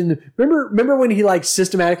changing remember when he like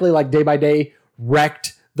systematically like day by day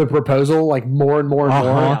wrecked the proposal like more and more and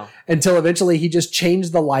Uh-huh. more until eventually he just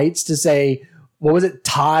changed the lights to say what was it,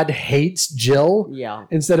 Todd hates Jill yeah.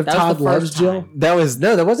 instead of That was Todd the loves first Jill. time. That was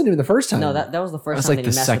No, that wasn't even the first time. No, that was the first That's time like that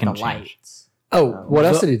he the messed second with the change. lights. Oh, what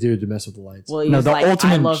else The- did he do to mess with the lights? Well, he No, was the like, I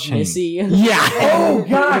ultimate love change. Missy. Yeah. Oh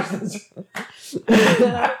gosh,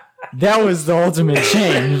 That was the ultimate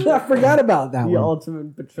change. I forgot about that the one.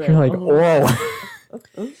 ultimate betrayal. You're like,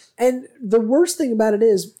 whoa. And the worst thing about it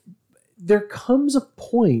is there comes a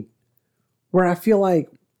point where I feel like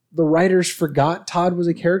the writers forgot Todd was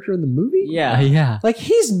a character in the movie. Yeah. Yeah. Like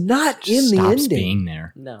he's not in the Stops ending. being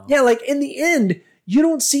there. No. Yeah, like in the end, you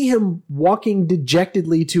don't see him walking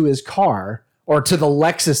dejectedly to his car or to the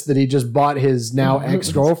Lexus that he just bought his now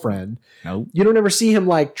ex-girlfriend. Nope. You don't ever see him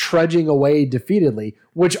like trudging away defeatedly,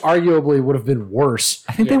 which arguably would have been worse.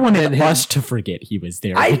 I think Yeah. they wanted And him. us to forget he was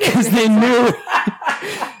there I- because they knew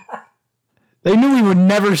they knew we would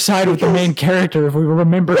never side with the main character if we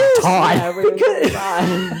remembered Todd. Yeah, we're Because-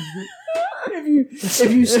 gonna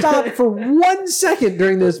If you stop for 1 second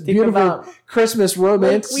during this Think beautiful about- Christmas like,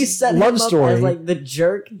 romance we set love him up story, as like the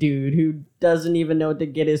jerk dude who doesn't even know to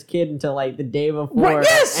get his kid until like the day before Right,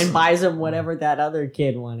 yes! and buys him whatever that other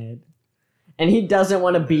kid wanted. And he doesn't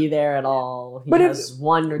want to be there at all. He But if- has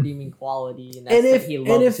one redeeming quality, and that's and that if he and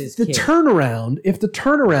loves if his the kid.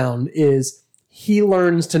 turnaround is he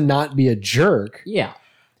learns to not be a jerk, Yeah.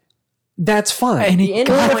 that's fine. And The he end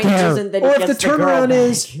got point there. isn't that Or he if gets the the girl turnaround back.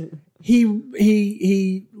 is-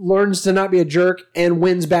 he learns to not be a jerk and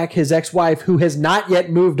wins back his ex-wife who has not yet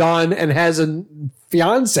moved on and has a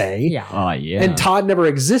fiance. yeah. Oh yeah. And Todd never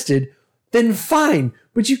existed, then fine.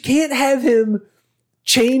 But you can't have him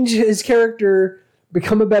change his character,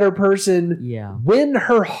 become a better person, Yeah. win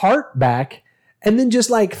her heart back, and then just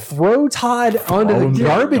like throw Todd onto him the down.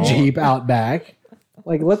 garbage heap out back.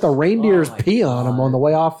 Like let the reindeers Oh my pee on him God. on the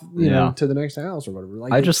way off, you know, Yeah. to the next house or whatever.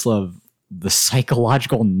 Like I just love the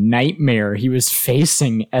psychological nightmare he was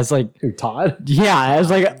facing as like who, Todd? yeah, as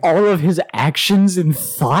like all of his actions and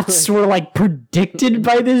thoughts were like predicted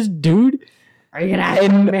by this dude. Are you gonna ask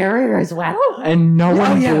him to marry her as well? And no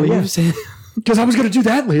one believes it. Because I was going to do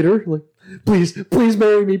that later. Like, please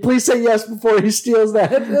marry me. Please say yes before he steals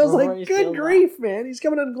that. And I was like, good grief, man. He's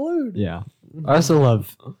coming unglued. Yeah. I also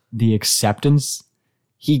love the acceptance.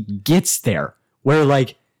 He gets there where,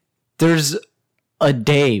 like, there's a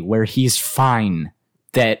day where he's fine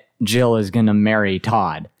that Jill is going to marry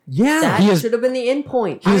Todd. Yeah. That should have been the end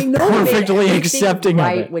point. He's perfectly accepting of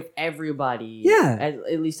it. With everybody. Yeah.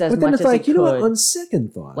 At least as but then much it's as like, he you know could. what? On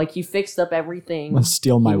second thought. Like, he fixed up everything. Let's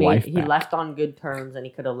steal my wife He back. left on good terms, and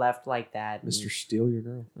he could have left like that. Mr. Steal Your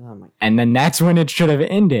Girl. Oh my. And then that's when it should have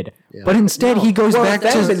ended. Yeah. But instead, he goes Well, back if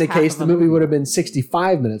that had to... been the half case, of the a movie movie. would have been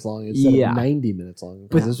 65 minutes long instead Yeah. of 90 minutes long.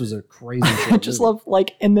 Because this was a crazy I just love,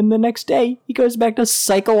 like, and then the next day, he goes back to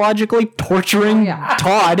psychologically torturing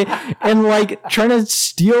Todd and, like, trying to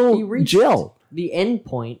steal He reached Jill. the end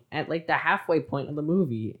point at like the halfway point of the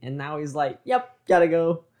movie, and now he's like, "Yep, gotta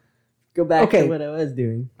go back to what I was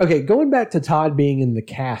doing." Okay, going back to Todd being in the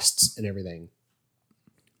casts and everything.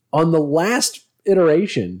 On the last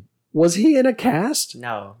iteration, was he in a cast?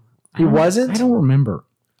 No, He wasn't? I don't remember.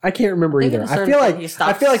 I can't remember I think either. at a I certain feel point like he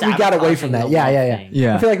stopped we got away from that. sabotaging the Yeah, whole yeah, yeah. thing.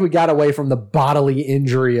 Yeah. I feel like we got away from the bodily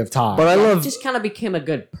injury of Todd. But I He love... just kind of became a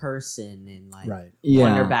good person and like right.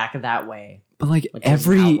 wonder Yeah. back that way. But, like, Which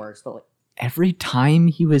isn't how it every works, but like, time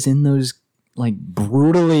he was in those, like,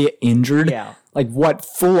 brutally injured, yeah, like, what,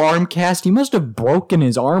 full arm cast? He must have broken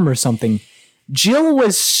his arm or something. Jill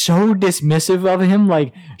was so dismissive of him,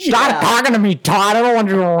 like, stop talking to me, Todd. I don't want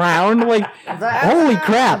you around. Like, holy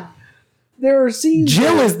crap. There are scenes.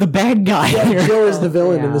 Jill where- is the bad guy Yeah, here. Jill is the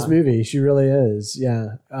villain in Yeah. this movie. She really is.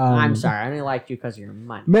 Yeah. I'm sorry, I only liked you because of your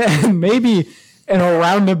money. Maybe in a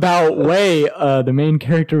roundabout way, the main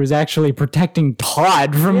character was actually protecting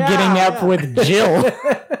Todd from getting up with Jill.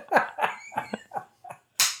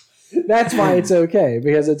 That's why it's okay,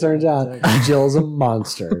 because it turns out Jill's a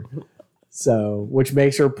monster. So, which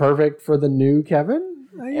makes her perfect for the new Kevin?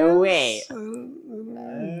 I guess? Wait.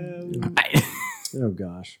 Oh,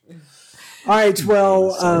 gosh. All right,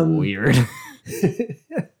 well, Weird.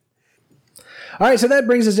 all right, so that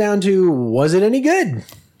brings us down to, was it any good?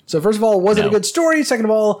 So first of all, was it a No. good story? Second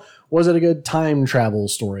of all, was it a good time travel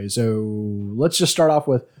story? So let's just start off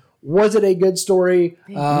with, was it a good story?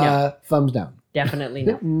 No. Thumbs down. Definitely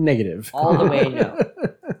no. Negative. All the way no.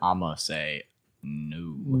 I'm going to say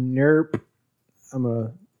no. Nerp.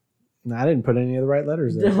 No, I didn't put any of the right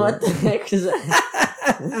letters there. What the heck is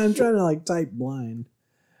that? I'm trying to like type blind.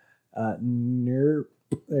 Nerp.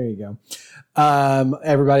 There you go.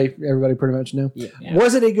 Everybody pretty much know. Yeah.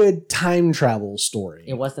 Was it a good time travel story?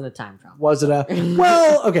 It wasn't a time travel. Was it a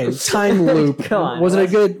time loop? Come on, Was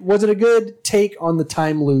it a good take on the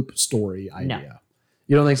time loop story idea? No.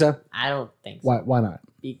 You don't think so? I don't think so. Why not?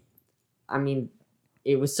 I mean,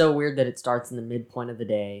 it was so weird that it starts in the midpoint of the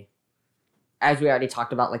day. As we already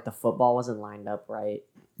talked about, like the football wasn't lined up right.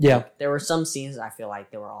 Yeah. There were some scenes I feel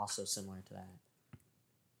like they were also similar to that.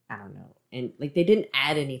 I don't know. And like they didn't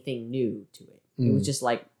add anything new to it. It was just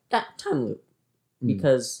like that time loop.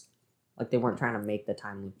 Because like they weren't trying to make the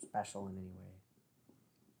time loop special in any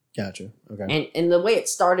way. Gotcha. Okay. And the way it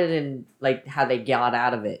started and like how they got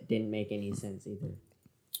out of it didn't make any sense either.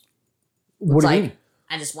 What It's do you like mean?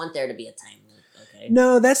 I just want there to be a time loop, okay?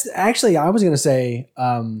 No, that's actually, I was going to say,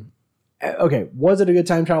 okay, was it a good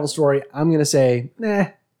time travel story? I'm going to say, nah,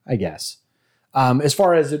 I guess. As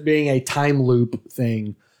far as it being a time loop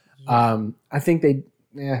thing, I think they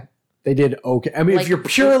did okay. I mean, Like, if you're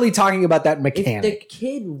purely talking about that If the mechanic,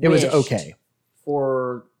 kid it was wished okay.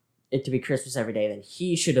 for it to be Christmas every day, then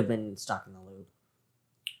he should have been stuck in the loop,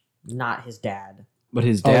 not his dad. But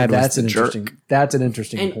his dad was that's the an jerk. interesting. That's an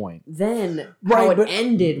interesting And point. then Right, how it but-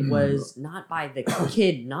 ended was not by the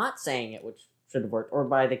kid not saying it, which should have worked, or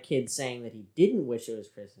by the kid saying that he didn't wish it was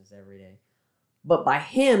Christmas every day, but by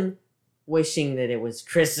him wishing that it was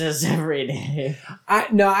Christmas every day. I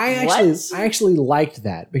What? actually liked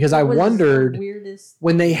that because I It was the wondered weirdest.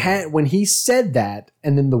 when he said that,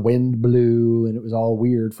 and then the wind blew and it was all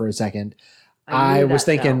weird for a second. I knew was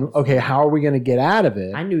that thinking, that was- okay, how are we going to get out of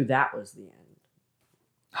it? I knew that was the end.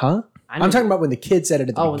 Huh? I knew I'm talking about when the kid said it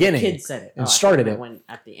at the when beginning. the kid said it and I started thought it. when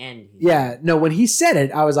at the end. Yeah, no, when he said it,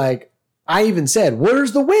 I was like, I even said,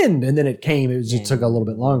 "Where's the wind?" And then it came. It just took a little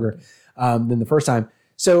bit longer than the first time.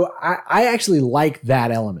 So I actually like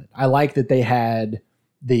that element. I like that they had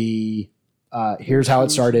the here's how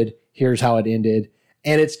it started, here's how it ended,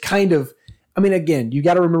 and it's kind of. I mean, again, you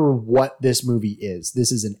got to remember what this movie is.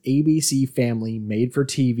 This is an ABC Family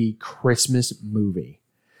made-for-TV Christmas movie,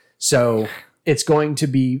 so it's going to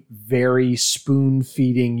be very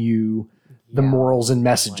spoon-feeding you the morals and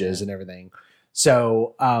messages and everything.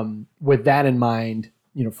 So with that in mind,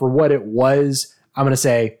 for what it was, I'm going to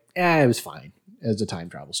say, it was fine as a time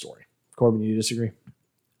travel story. Corbin, you disagree?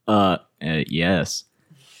 Yes.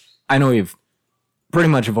 I know we've pretty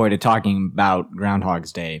much avoided talking about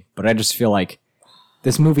Groundhog's Day, but I just feel like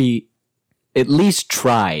this movie at least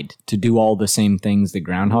tried to do all the same things that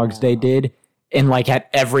Groundhog's Day did, and like at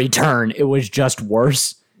every turn, it was just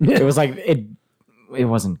worse. It was like it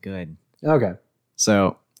wasn't good. Okay.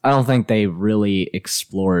 So I don't think they really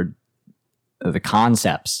explored the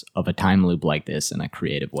concepts of a time loop like this in a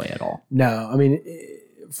creative way at all. No, I mean,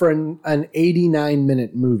 for an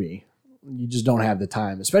 89-minute movie, you just don't have the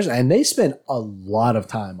time, especially, and they spent a lot of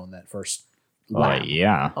time on that first lap.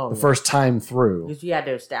 Yeah. Oh, The first time through. because you had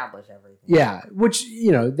to establish everything. Yeah, which,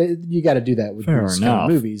 you got to do that with Fair these kind of enough.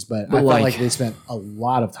 movies, but I felt like they spent a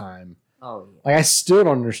lot of time. Oh yeah. Like, I still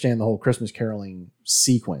don't understand the whole Christmas caroling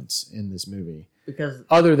sequence in this movie, Because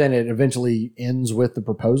other than it eventually ends with the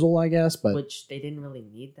proposal, I guess, but which they didn't really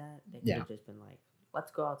need that. They could have just been like,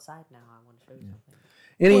 "Let's go outside now. I want to show you something."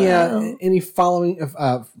 any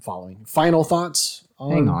final thoughts?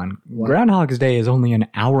 Hang on. what? Groundhog's Day is only an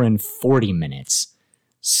hour and 40 minutes.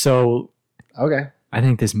 So Okay. I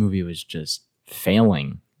think this movie was just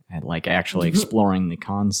failing at like actually exploring the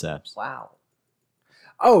concepts. Wow.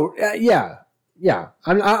 Oh, yeah.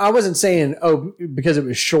 I wasn't saying, because it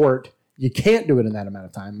was short, you can't do it in that amount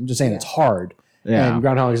of time. I'm just saying it's hard. Yeah. And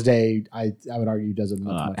Groundhog's Day, I would argue, does a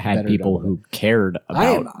much Had better people job of it. who cared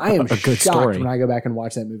I about am a good shocked story. when I go back and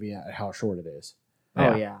watch that movie at how short it is.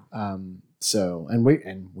 Oh yeah. So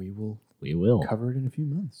we will We will. cover it in a few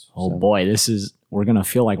months. Oh So. boy, we're gonna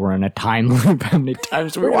feel like we're in a time loop. How many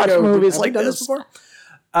times do we watch movies like done this? before?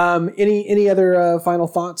 Any other final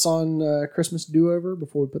thoughts on Christmas Do-Over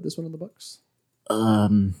before we put this one in the books?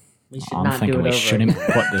 We should I'm not do thinking it we over. shouldn't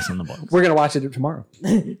put this in the books. We're gonna watch it tomorrow. No.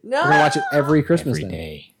 We're gonna watch it every Christmas Every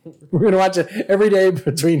day. day. We're gonna watch it every day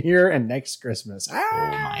between here and next Christmas. Oh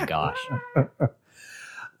my gosh.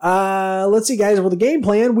 Let's see, guys. Well, the game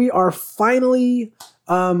plan, we are finally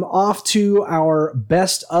off to our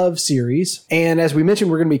best of series. And as we mentioned,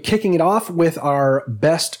 we're going to be kicking it off with our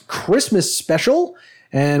best Christmas special.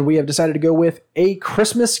 And we have decided to go with A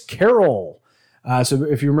Christmas Carol. So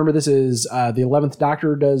if you remember, this is the 11th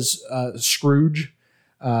Doctor does Scrooge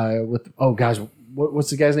with, guys, what's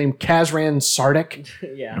the guy's name? Kazran Sardik,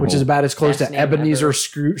 Yeah. which is about as close Best to name Ebenezer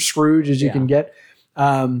ever. Scrooge as you Yeah. can get.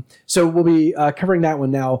 So we'll be covering that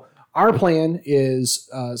one now. Our plan is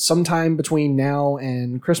sometime between now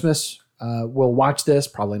and Christmas, we'll watch this,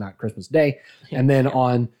 probably not Christmas Day. And then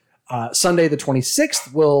on Sunday, the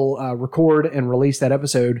 26th, we'll record and release that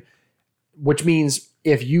episode, which means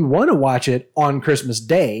if you want to watch it on Christmas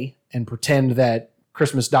Day and pretend that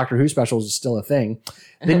Christmas Doctor Who specials is still a thing,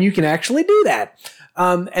 then you can actually do that.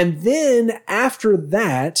 And then after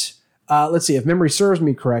that, let's see, if memory serves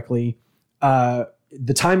me correctly,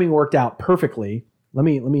 the timing worked out perfectly. Let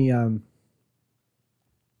me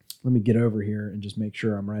get over here and just make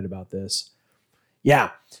sure I'm right about this.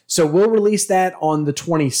 Yeah. So we'll release that on the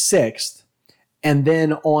 26th, and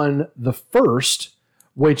then on the 1st,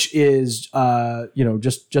 which is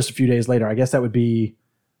just a few days later. I guess that would be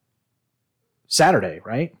Saturday,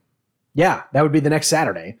 right? Yeah, that would be the next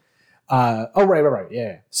Saturday. Right.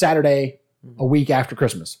 Yeah. Saturday, a week after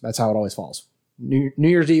Christmas. That's how it always falls. New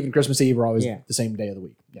Year's Eve and Christmas Eve are always the same day of the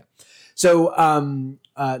week. Yeah. So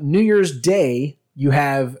New Year's Day, you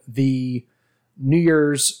have the New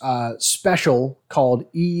Year's special called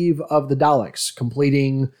Eve of the Daleks,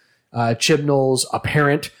 completing Chibnall's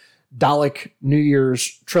apparent Dalek New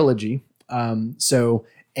Year's trilogy.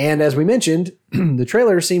 And as we mentioned, the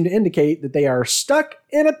trailers seem to indicate that they are stuck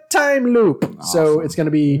in a time loop. Awesome. So it's going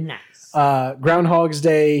to be Nice. Groundhog's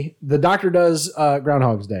Day. The Doctor does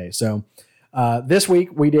Groundhog's Day. So this week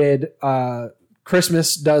we did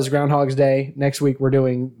Christmas does Groundhog's Day. Next week we're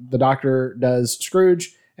doing The Doctor does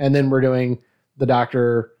Scrooge. And then we're doing The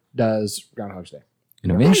Doctor does Groundhog's Day.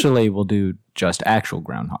 And eventually we'll do just actual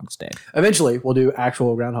Groundhog's Day. Eventually we'll do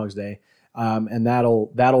actual Groundhog's Day. And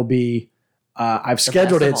that'll be I've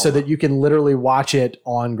scheduled it so that you can literally watch it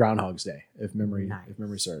on Groundhog's Day if memory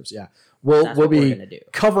serves. Yeah. We'll That's what we're be gonna do.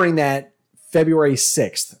 covering that February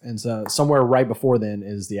 6th. And so somewhere right before then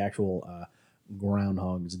is the actual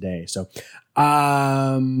Groundhog's Day. So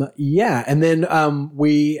yeah. And then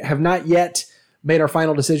we have not yet made our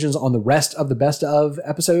final decisions on the rest of the best of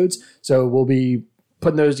episodes. So we'll be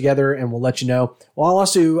putting those together and we'll let you know. Well, I'll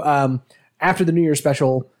also after the New Year's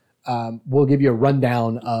special, we'll give you a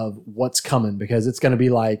rundown of what's coming, because it's going to be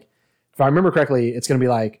like, if I remember correctly, it's going to be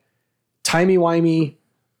like timey-wimey,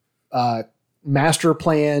 master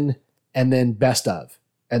plan, and then best of.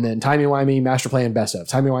 and then timey-wimey master plan best of.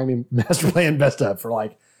 Timey-wimey master plan best of for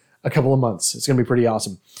like a couple of months. It's going to be pretty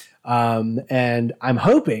awesome. And I'm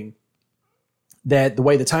hoping that the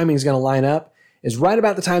way the timing is going to line up is right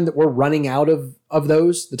about the time that we're running out of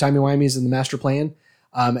those, the timey-wimeys and the master plan,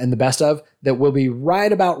 and the best of, that we'll be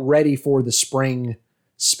right about ready for the spring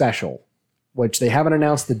special, which they haven't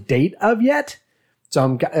announced the date of yet. So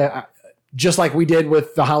I'm just like we did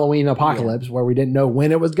with the Halloween Apocalypse, where we didn't know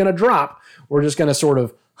when it was going to drop. We're just going to sort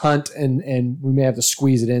of hunt, and we may have to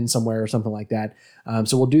squeeze it in somewhere or something like that.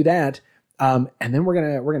 So we'll do that, and then we're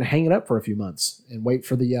gonna hang it up for a few months and wait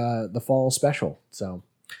for the fall special. So,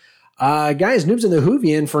 guys, Noobs in the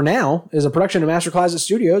Whovian for now is a production of Master Closet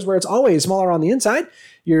Studios, where it's always smaller on the inside.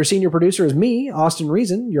 Your senior producer is me, Austin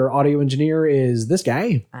Reason. Your audio engineer is this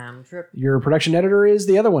guy. I'm Trip. Your production editor is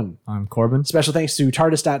the other one. I'm Corbin. Special thanks to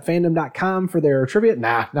TARDIS.fandom.com for their trivia.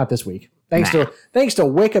 Nah, not this week. Thanks to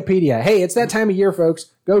Wikipedia. Hey, it's that time of year,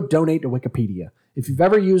 folks. Go donate to Wikipedia. If you've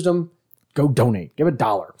ever used them, go donate. Give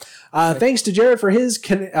 $1. Thanks to Jared for his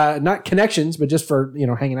not connections, but just for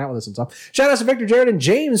hanging out with us and stuff. Shout out to Victor, Jared, and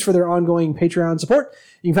James for their ongoing Patreon support.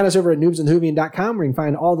 You can find us over at noobsandwhovian.com, where you can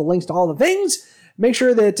find all the links to all the things. Make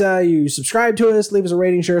sure that you subscribe to us, leave us a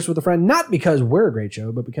rating, share us with a friend, not because we're a great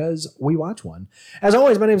show, but because we watch one. As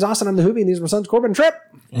always, my name is Austin. I'm the Whovian. These are my sons, Corbin and Trip.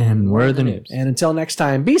 And we're the Noobs. And until next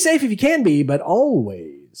time, be safe if you can be, but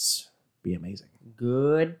always be amazing.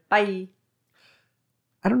 Goodbye.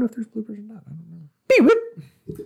 I don't know if there's bloopers or not. I don't know. Be whip.